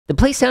The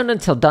play sound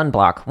until done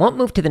block won't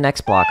move to the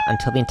next block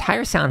until the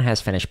entire sound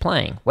has finished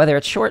playing, whether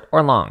it's short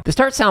or long. The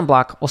start sound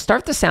block will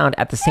start the sound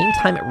at the same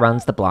time it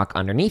runs the block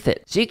underneath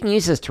it, so you can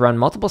use this to run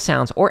multiple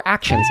sounds or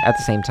actions at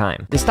the same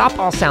time. The stop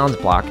all sounds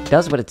block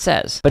does what it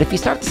says, but if you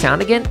start the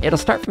sound again, it'll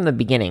start from the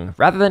beginning,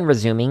 rather than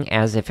resuming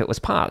as if it was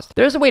paused.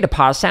 There's a way to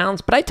pause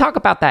sounds, but I talk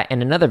about that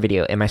in another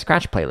video in my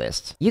Scratch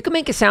playlists. You can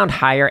make a sound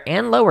higher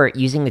and lower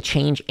using the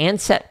change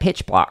and set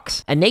pitch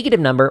blocks. A negative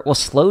number will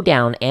slow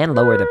down and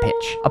lower the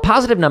pitch. A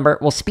positive number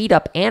will speed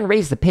up and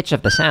raise the pitch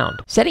of the sound.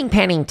 Setting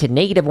panning to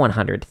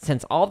 -100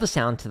 sends all the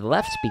sound to the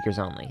left speakers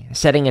only.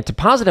 Setting it to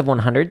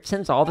 +100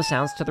 sends all the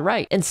sounds to the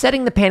right. And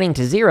setting the panning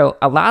to 0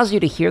 allows you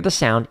to hear the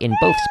sound in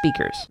both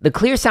speakers. The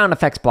clear sound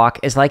effects block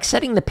is like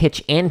setting the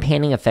pitch and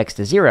panning effects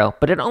to 0,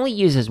 but it only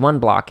uses one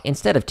block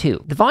instead of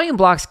two. The volume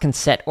blocks can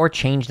set or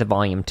change the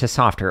volume to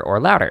softer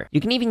or louder.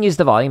 You can even use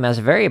the volume as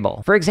a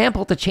variable. For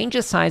example, to change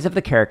the size of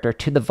the character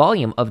to the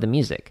volume of the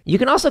music. You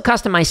can also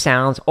customize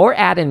sounds or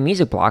add in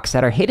music blocks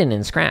that are hidden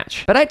in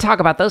Scratch, but I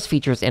talk about those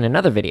features in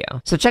another video.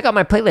 So check out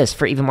my playlist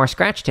for even more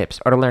Scratch tips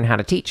or to learn how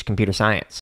to teach computer science.